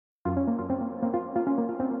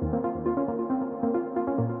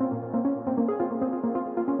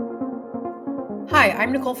Hi,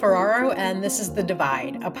 I'm Nicole Ferraro, and this is The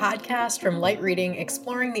Divide, a podcast from Light Reading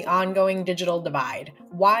exploring the ongoing digital divide,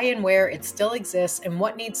 why and where it still exists, and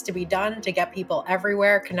what needs to be done to get people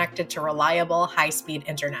everywhere connected to reliable, high-speed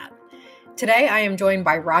internet. Today, I am joined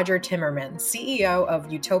by Roger Timmerman, CEO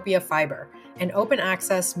of Utopia Fiber, an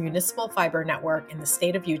open-access municipal fiber network in the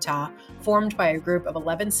state of Utah, formed by a group of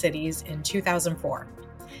 11 cities in 2004.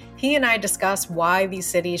 He and I discuss why these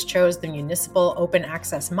cities chose the municipal open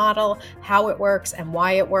access model, how it works and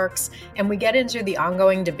why it works, and we get into the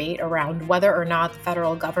ongoing debate around whether or not the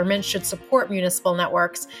federal government should support municipal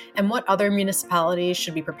networks and what other municipalities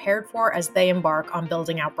should be prepared for as they embark on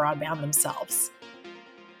building out broadband themselves.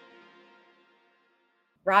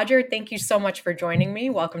 Roger, thank you so much for joining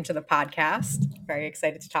me. Welcome to the podcast. Very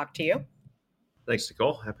excited to talk to you. Thanks,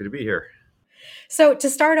 Nicole. Happy to be here. So to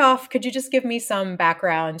start off, could you just give me some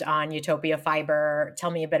background on Utopia Fiber?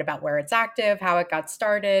 Tell me a bit about where it's active, how it got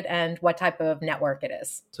started, and what type of network it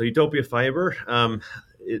is. So Utopia Fiber,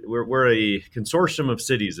 we're a consortium of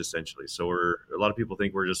cities, essentially. So a lot of people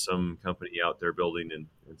think we're just some company out there building and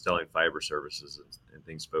selling fiber services and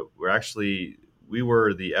things, but we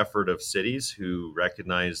were the effort of cities who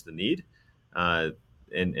recognized the need.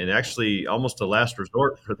 And actually almost a last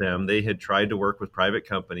resort for them. They had tried to work with private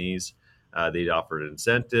companies. They'd offered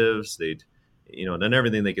incentives. They'd, done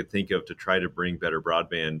everything they could think of to try to bring better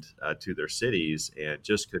broadband to their cities, and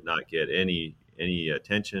just could not get any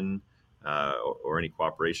attention or any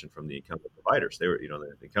cooperation from the incumbent providers. They were,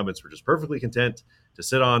 the incumbents were just perfectly content to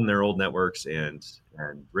sit on their old networks and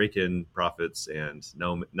rake in profits and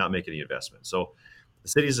not make any investment. So the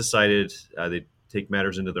cities decided they'd take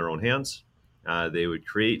matters into their own hands. They would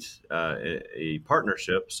create a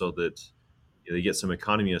partnership so that they get some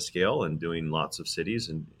economy of scale and doing lots of cities.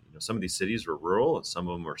 And some of these cities were rural and some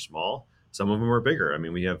of them are small. Some of them are bigger. I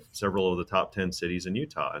mean, we have several of the top 10 cities in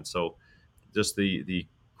Utah. And so just the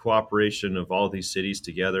cooperation of all these cities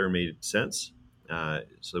together made sense.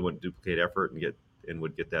 So they wouldn't duplicate effort and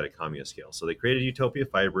would get that economy of scale. So they created Utopia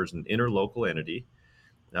Fiber as an interlocal entity.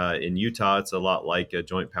 In Utah, it's a lot like a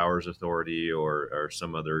Joint Powers Authority or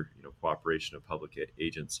some other cooperation of public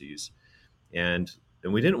agencies. And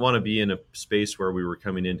we didn't want to be in a space where we were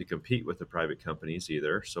coming in to compete with the private companies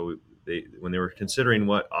either. So when they were considering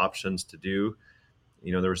what options to do,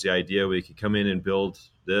 there was the idea we could come in and build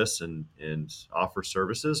this and offer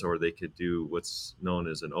services, or they could do what's known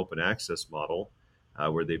as an open access model,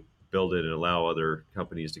 where they build it and allow other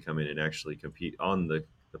companies to come in and actually compete on the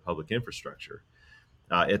public infrastructure.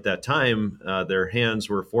 At that time, their hands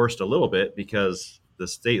were forced a little bit because the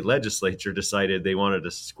state legislature decided they wanted to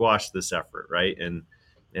squash this effort, right? And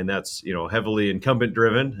that's heavily incumbent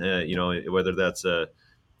driven. Whether that's a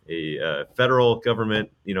federal government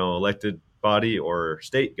elected body or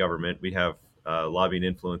state government, we have lobbying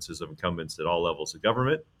influences of incumbents at all levels of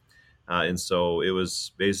government, and so it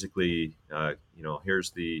was basically here's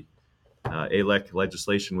the ALEC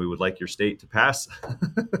legislation we would like your state to pass,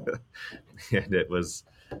 and it was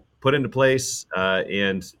put into place,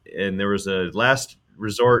 and there was a last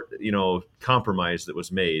resort, compromise that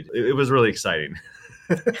was made. It was really exciting.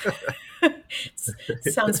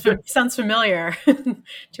 Sounds familiar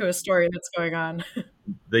to a story that's going on.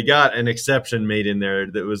 They got an exception made in there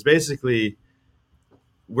that was basically,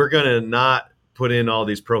 we're going to not put in all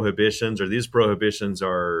these prohibitions, or these prohibitions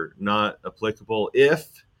are not applicable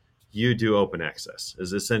if you do open access,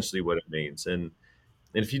 is essentially what it means. And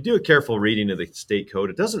if you do a careful reading of the state code,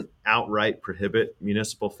 it doesn't outright prohibit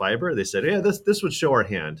municipal fiber. They said, yeah, this would show our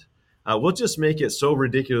hand. We'll just make it so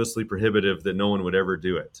ridiculously prohibitive that no one would ever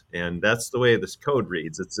do it. And that's the way this code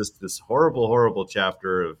reads. It's just this horrible, horrible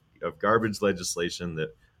chapter of garbage legislation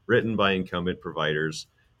that written by incumbent providers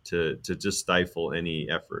to just stifle any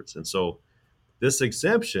efforts. And so this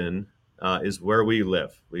exemption is where we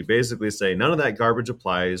live. We basically say none of that garbage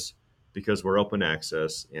applies because we're open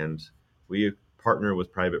access, and we partner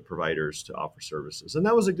with private providers to offer services. And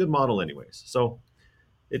that was a good model anyways. So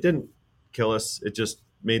it didn't kill us. It just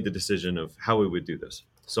made the decision of how we would do this.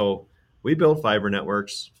 So we build fiber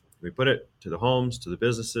networks. We put it to the homes, to the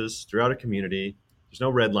businesses, throughout a community. There's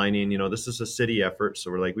no redlining. This is a city effort. So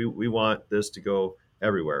we're like, we want this to go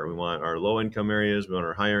everywhere. We want our low income areas. We want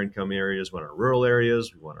our higher income areas. We want our rural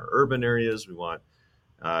areas. We want our urban areas. We want,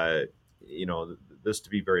 this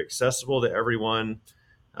to be very accessible to everyone.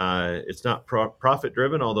 It's not profit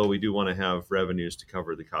driven, although we do want to have revenues to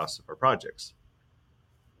cover the costs of our projects.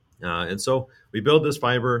 And so we build this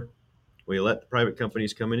fiber. We let the private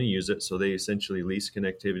companies come in and use it. So they essentially lease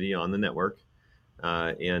connectivity on the network,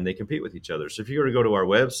 and they compete with each other. So if you were to go to our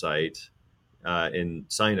website and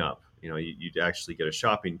sign up, you'd actually get a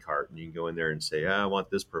shopping cart, and you can go in there and say, I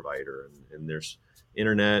want this provider. And there's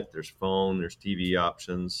internet, there's phone, there's TV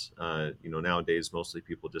options. Nowadays, mostly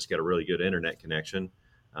people just get a really good internet connection.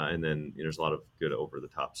 And then there's a lot of good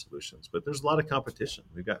over-the-top solutions. But there's a lot of competition.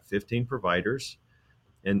 We've got 15 providers.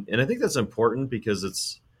 And I think that's important because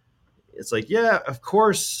it's like, yeah, of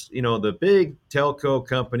course, the big telco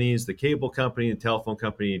companies, the cable company, the telephone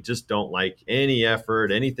company just don't like any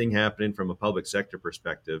effort, anything happening from a public sector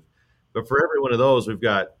perspective. But for every one of those, we've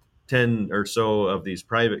got 10 or so of these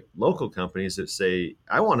private local companies that say,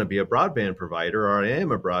 I want to be a broadband provider, or I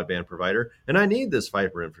am a broadband provider, and I need this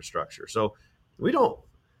fiber infrastructure. So we don't,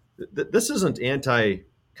 this isn't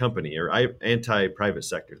anti-company or anti-private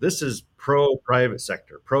sector. This is pro-private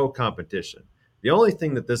sector, pro-competition. The only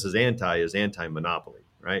thing that this is anti-monopoly,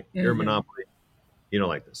 right? Mm-hmm. You're a monopoly. You don't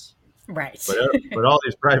like this. Right. But all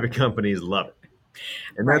these private companies love it.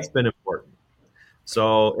 And that's been important.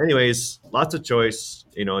 So anyways, lots of choice.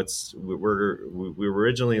 We were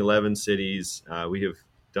originally 11 cities. We have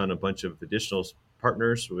done a bunch of additional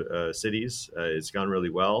partners with cities. It's gone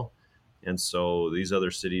really well. And so these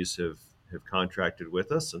other cities have contracted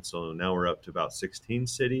with us. And so now we're up to about 16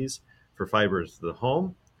 cities for fiber to the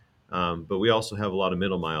home. But we also have a lot of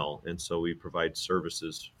middle mile. And so we provide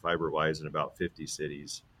services fiber-wise in about 50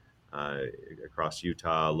 cities across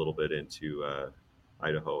Utah, a little bit into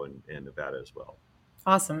Idaho and Nevada as well.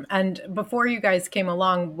 Awesome. And before you guys came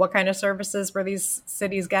along, what kind of services were these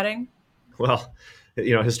cities getting? Well,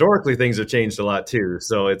 historically things have changed a lot too.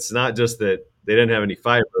 So it's not just that they didn't have any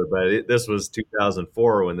fiber, but this was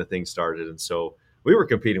 2004 when the thing started. And so we were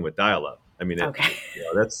competing with dial-up. I mean, okay.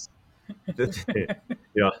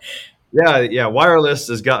 Wireless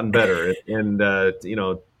has gotten better, and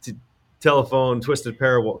telephone, twisted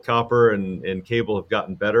pair of copper and cable have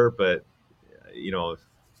gotten better, but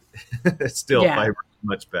still fiber is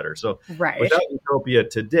much better. So without Utopia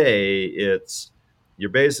today, you're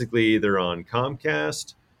basically either on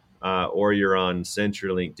Comcast or you're on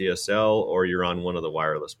CenturyLink DSL, or you're on one of the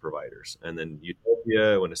wireless providers. And then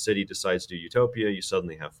Utopia, when a city decides to do Utopia, you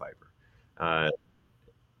suddenly have fiber.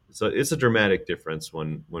 So it's a dramatic difference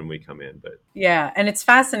when we come in. But yeah, and it's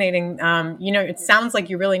fascinating. It sounds like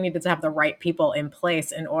you really needed to have the right people in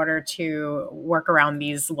place in order to work around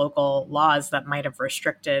these local laws that might have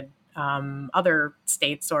restricted other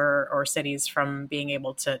states or cities from being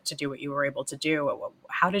able to do what you were able to do.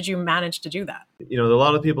 How did you manage to do that? A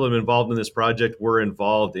lot of people have been involved in this project. We're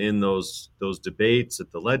involved in those debates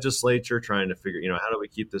at the legislature, trying to figure, how do we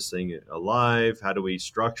keep this thing alive? How do we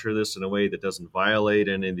structure this in a way that doesn't violate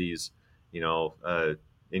any of these,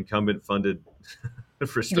 incumbent funded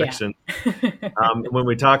restrictions? When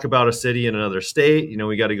we talk about a city in another state,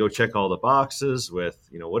 we got to go check all the boxes with,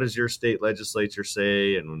 what does your state legislature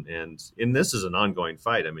say? And this is an ongoing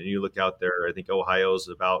fight. I mean, you look out there, I think Ohio's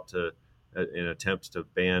about to, in attempts to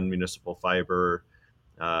ban municipal fiber.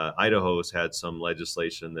 Idaho's had some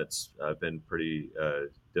legislation that's been pretty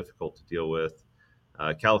difficult to deal with.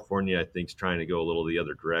 California, I think, is trying to go a little the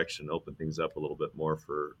other direction, open things up a little bit more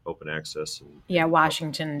for open access.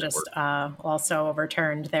 Washington just also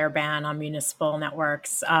overturned their ban on municipal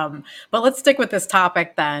networks. But let's stick with this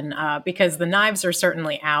topic then, because the knives are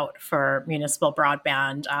certainly out for municipal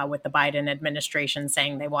broadband, with the Biden administration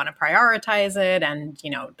saying they want to prioritize it and,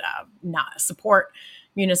 not support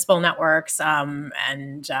municipal networks.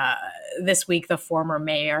 And this week, the former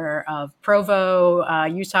mayor of Provo,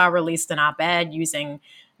 Utah, released an op-ed using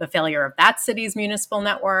the failure of that city's municipal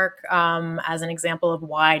network as an example of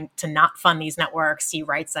why to not fund these networks. He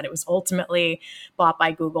writes that it was ultimately bought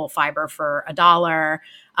by Google Fiber for $1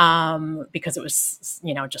 because it was,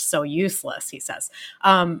 just so useless, he says.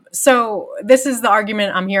 So this is the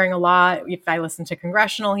argument I'm hearing a lot. If I listen to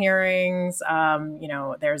congressional hearings,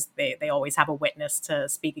 they always have a witness to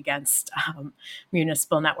speak against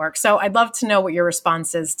municipal networks. So I'd love to know what your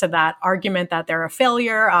response is to that argument that they're a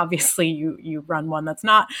failure. Obviously, you run one that's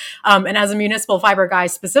not. And as a municipal fiber guy,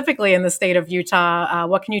 specifically in the state of Utah,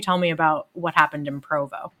 what can you tell me about what happened in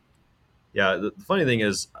Provo? Yeah, the funny thing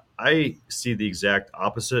is, I see the exact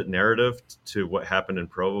opposite narrative to what happened in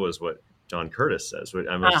Provo as what John Curtis says.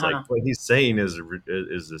 I'm just like, what he's saying is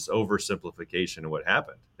this oversimplification of what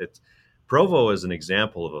happened. Provo is an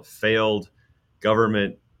example of a failed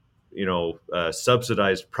government,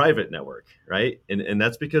 subsidized private network, right? And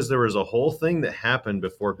that's because there was a whole thing that happened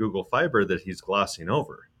before Google Fiber that he's glossing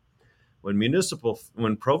over.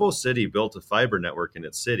 When Provo City built a fiber network in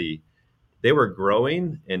its city, they were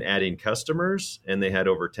growing and adding customers, and they had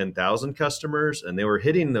over 10,000 customers, and they were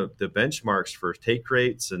hitting the benchmarks for take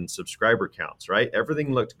rates and subscriber counts, right?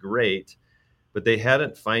 Everything looked great, but they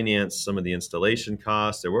hadn't financed some of the installation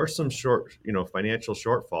costs. There were some financial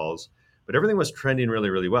shortfalls, but everything was trending really,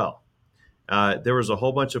 really well. There was a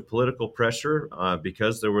whole bunch of political pressure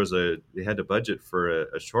because they had to budget for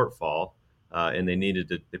a shortfall, and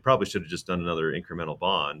they probably should have just done another incremental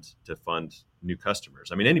bond to fund new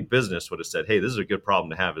customers. I mean, any business would have said, hey, this is a good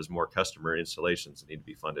problem to have, is more customer installations that need to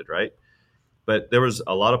be funded, right? But there was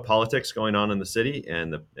a lot of politics going on in the city,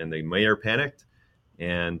 and the mayor panicked,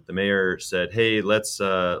 and the mayor said, hey, let's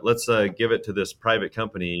give it to this private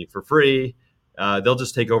company for free. They'll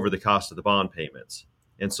just take over the cost of the bond payments.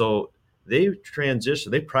 And so they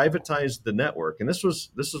privatized the network, and this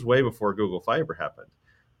was way before Google Fiber happened.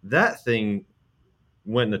 That thing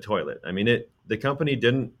went in the toilet. I mean, the company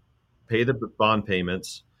didn't pay the bond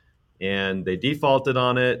payments, and they defaulted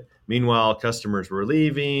on it. Meanwhile, customers were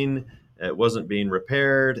leaving. It wasn't being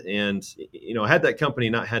repaired, and had that company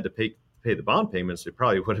not had to pay the bond payments, it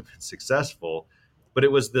probably would have been successful. But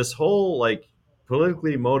it was this whole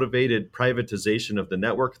politically motivated privatization of the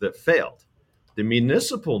network that failed. The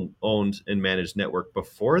municipal owned and managed network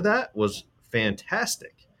before that was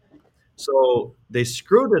fantastic. So they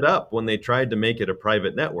screwed it up when they tried to make it a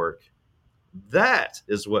private network. That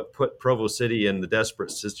is what put Provo City in the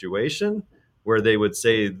desperate situation where they would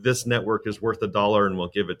say this network is worth $1 and we'll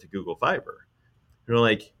give it to Google Fiber.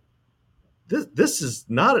 This is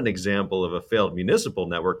not an example of a failed municipal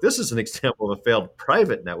network. This is an example of a failed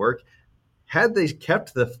private network. Had they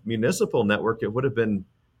kept the municipal network, it would have been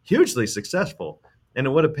hugely successful, and it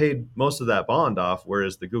would have paid most of that bond off,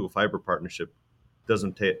 whereas the Google Fiber partnership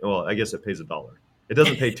doesn't pay. Well, I guess it pays $1. It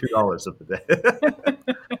doesn't pay $2 of the debt.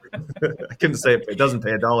 I couldn't say it doesn't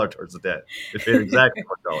pay $1 towards the debt. It paid exactly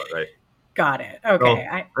 $1, right? Got it. Okay.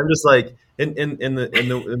 So I'm just and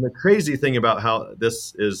the crazy thing about how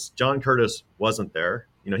this is, John Curtis wasn't there.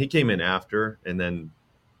 He came in after, and then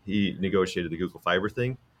he negotiated the Google Fiber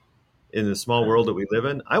thing. In the small world that we live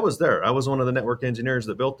in, I was there. I was one of the network engineers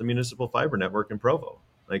that built the municipal fiber network in Provo.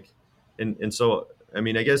 And so, I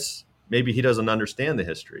mean, I guess maybe he doesn't understand the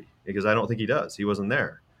history, because I don't think he does. He wasn't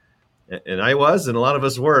there. And I was, and a lot of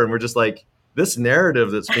us were, and we're just this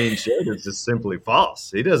narrative that's being shared is just simply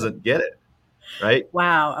false. He doesn't get it, right?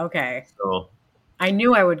 Wow. Okay. So I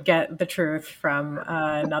knew I would get the truth from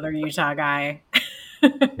another Utah guy.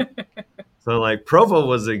 So Provo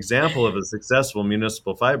was an example of a successful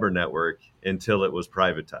municipal fiber network until it was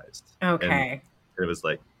privatized. Okay. And it was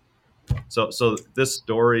so this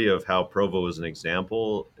story of how Provo is an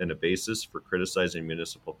example and a basis for criticizing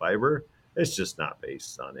municipal fiber, it's just not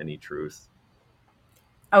based on any truth.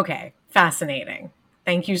 Okay. Fascinating.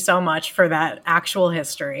 Thank you so much for that actual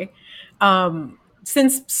history.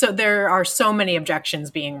 So there are so many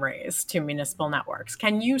objections being raised to municipal networks,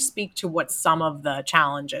 can you speak to what some of the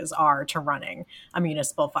challenges are to running a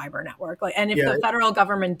municipal fiber network? And if the federal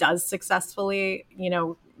government does successfully,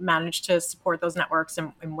 manage to support those networks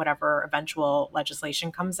in whatever eventual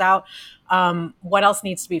legislation comes out, what else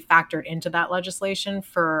needs to be factored into that legislation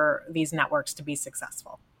for these networks to be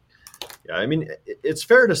successful? Yeah, I mean, it's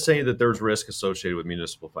fair to say that there's risk associated with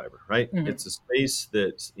municipal fiber, right? Mm-hmm. It's a space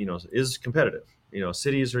that, is competitive.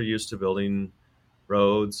 Cities are used to building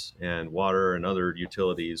roads and water and other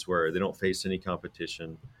utilities where they don't face any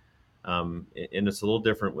competition. And it's a little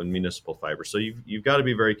different with municipal fiber. So you've got to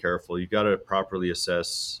be very careful. You've got to properly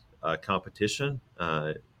assess competition,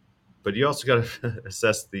 but you also got to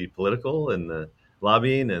assess the political and the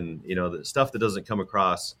lobbying and, the stuff that doesn't come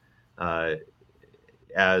across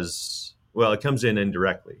as well. It comes in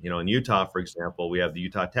indirectly. In Utah, for example, we have the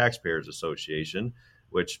Utah Taxpayers Association,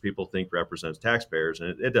 which people think represents taxpayers,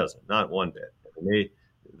 and it doesn't, not one bit.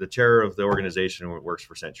 The chair of the organization works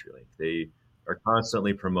for CenturyLink. They are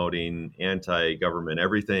constantly promoting anti-government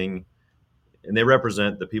everything, and they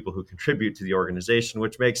represent the people who contribute to the organization,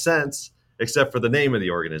 which makes sense, except for the name of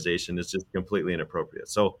the organization is just completely inappropriate.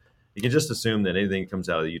 So you can just assume that anything that comes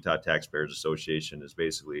out of the Utah Taxpayers Association is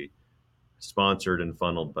basically sponsored and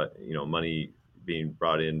funneled, but money being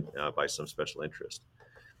brought in by some special interest.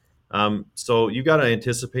 So you got to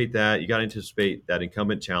anticipate that. You got to anticipate that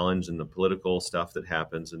incumbent challenge and the political stuff that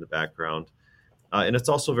happens in the background. And it's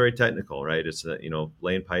also very technical, right? It's,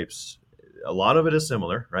 laying pipes. A lot of it is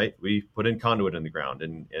similar, right? We put in conduit in the ground,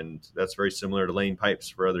 and that's very similar to laying pipes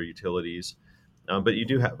for other utilities. But you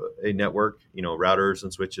do have a network, routers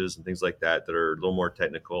and switches and things like that are a little more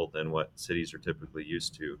technical than what cities are typically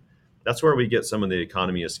used to. That's where we get some of the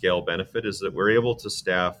economy of scale benefit, is that we're able to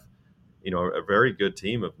staff a very good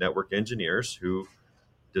team of network engineers who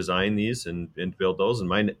design these and build those. And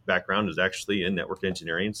my background is actually in network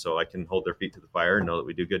engineering, so I can hold their feet to the fire and know that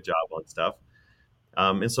we do a good job on stuff.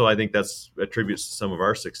 And so I think that's attributes to some of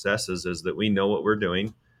our successes, is that we know what we're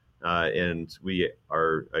doing, and we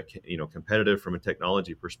are competitive from a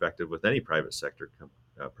technology perspective with any private sector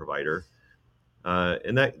provider.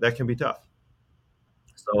 and that can be tough.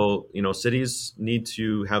 So, cities need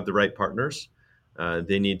to have the right partners.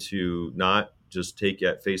 They need to not just take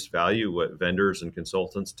at face value what vendors and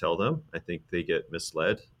consultants tell them. I think they get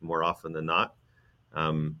misled more often than not,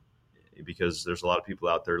 um, because there's a lot of people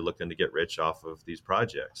out there looking to get rich off of these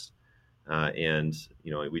projects. And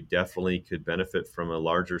we definitely could benefit from a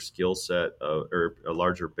larger skill set or a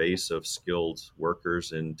larger base of skilled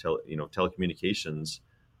workers in telecommunications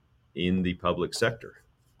in the public sector.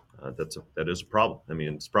 That is a problem. I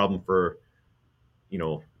mean, it's a problem for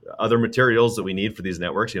other materials that we need for these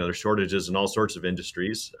networks. There's shortages in all sorts of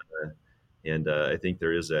industries, and I think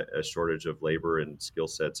there is a shortage of labor and skill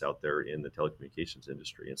sets out there in the telecommunications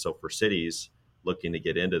industry. And so for cities looking to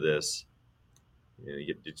get into this,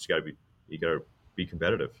 you just got to be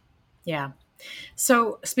competitive. Yeah.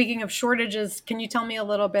 So speaking of shortages, can you tell me a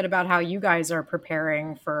little bit about how you guys are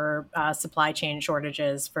preparing for supply chain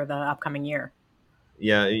shortages for the upcoming year?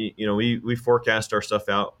 Yeah, we forecast our stuff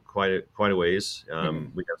out quite a ways. We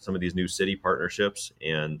have some of these new city partnerships,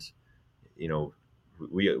 and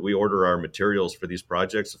we order our materials for these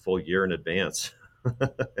projects a full year in advance, and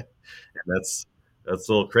that's a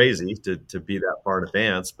little crazy to be that far in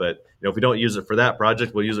advance. But if we don't use it for that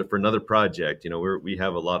project, we'll use it for another project. We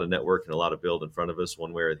have a lot of network and a lot of build in front of us,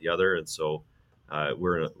 one way or the other, and so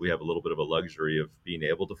we have a little bit of a luxury of being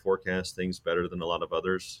able to forecast things better than a lot of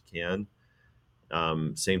others can.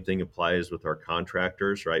 Same thing applies with our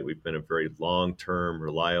contractors, right? We've been a very long-term,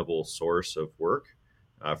 reliable source of work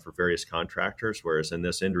for various contractors, whereas in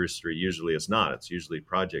this industry, usually it's not. It's usually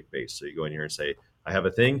project-based. So you go in here and say, I have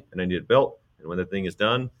a thing and I need it built. And when the thing is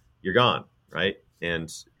done, you're gone, right?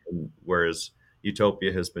 And whereas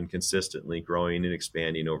Utopia has been consistently growing and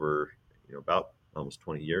expanding over about almost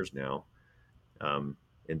 20 years now.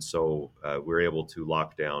 And so we're able to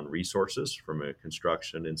lock down resources from a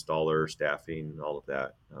construction, installer, staffing, all of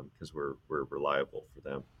that, because we're reliable for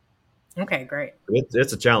them. Okay, great.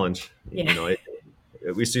 It's a challenge. Yeah.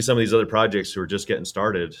 We see some of these other projects who are just getting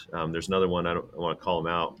started. There's another one, I want to call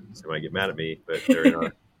them out, so they might get mad at me, but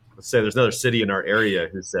let's say there's another city in our area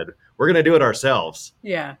who said, we're going to do it ourselves.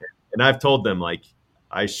 Yeah. And I've told them, like,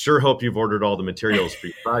 I sure hope you've ordered all the materials for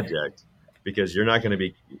your project, because you're not going to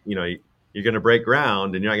be, you're going to break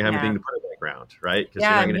ground and you're not going to have anything to put in that ground, right?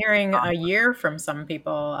 Yeah, I'm hearing a year from some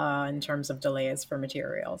people in terms of delays for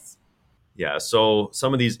materials. Yeah, so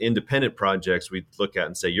some of these independent projects we look at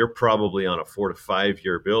and say, you're probably on a 4 to 5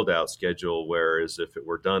 year build out schedule, whereas if it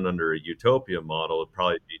were done under a Utopia model, it'd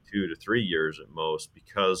probably be 2 to 3 years at most,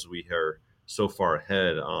 because we are so far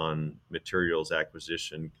ahead on materials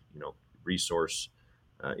acquisition, resource,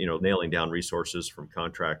 nailing down resources from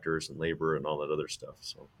contractors and labor and all that other stuff.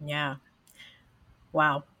 So yeah.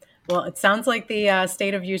 Wow. Well, it sounds like the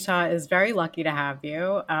state of Utah is very lucky to have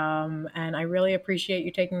you. And I really appreciate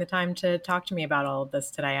you taking the time to talk to me about all of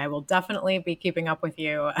this today. I will definitely be keeping up with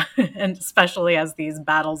you, and especially as these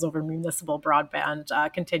battles over municipal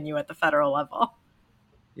broadband continue at the federal level.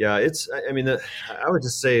 Yeah, I would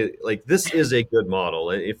just say, like, this is a good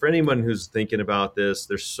model. And for anyone who's thinking about this,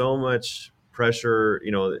 there's so much pressure.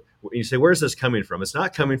 You say, where's this coming from? It's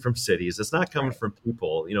not coming from cities. It's not coming from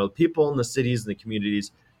people. People in the cities and the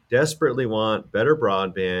communities desperately want better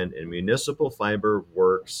broadband, and municipal fiber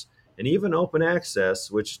works, and even open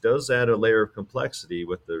access, which does add a layer of complexity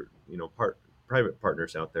with the private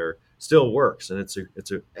partners out there, still works, and it's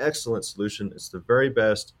an excellent solution. It's the very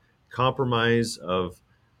best compromise of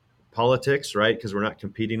politics, right? Because we're not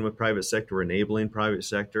competing with private sector, we're enabling private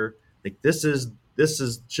sector. Like, this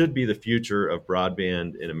should be the future of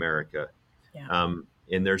broadband in America. Yeah.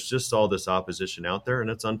 And there's just all this opposition out there, and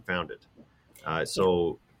it's unfounded.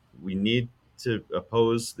 So we need to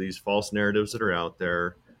oppose these false narratives that are out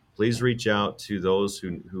there. Please reach out to those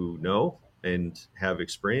who know and have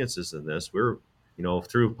experiences in this. We're,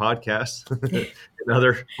 through podcasts and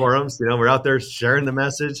other forums, we're out there sharing the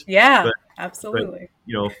message. Yeah, absolutely.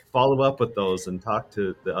 But, follow up with those and talk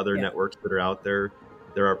to the other networks that are out there.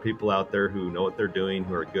 There are people out there who know what they're doing,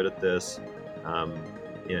 who are good at this.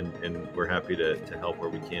 And we're happy to help where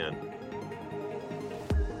we can.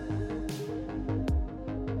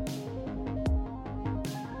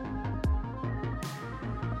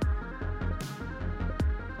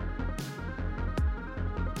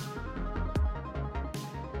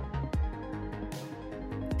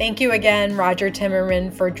 Thank you again, Roger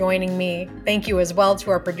Timmerman, for joining me. Thank you as well to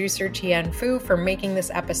our producer, Tian Fu, for making this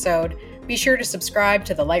episode. Be sure to subscribe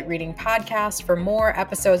to the Light Reading Podcast for more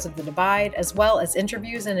episodes of The Divide, as well as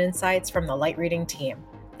interviews and insights from the Light Reading team.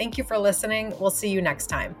 Thank you for listening. We'll see you next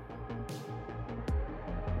time.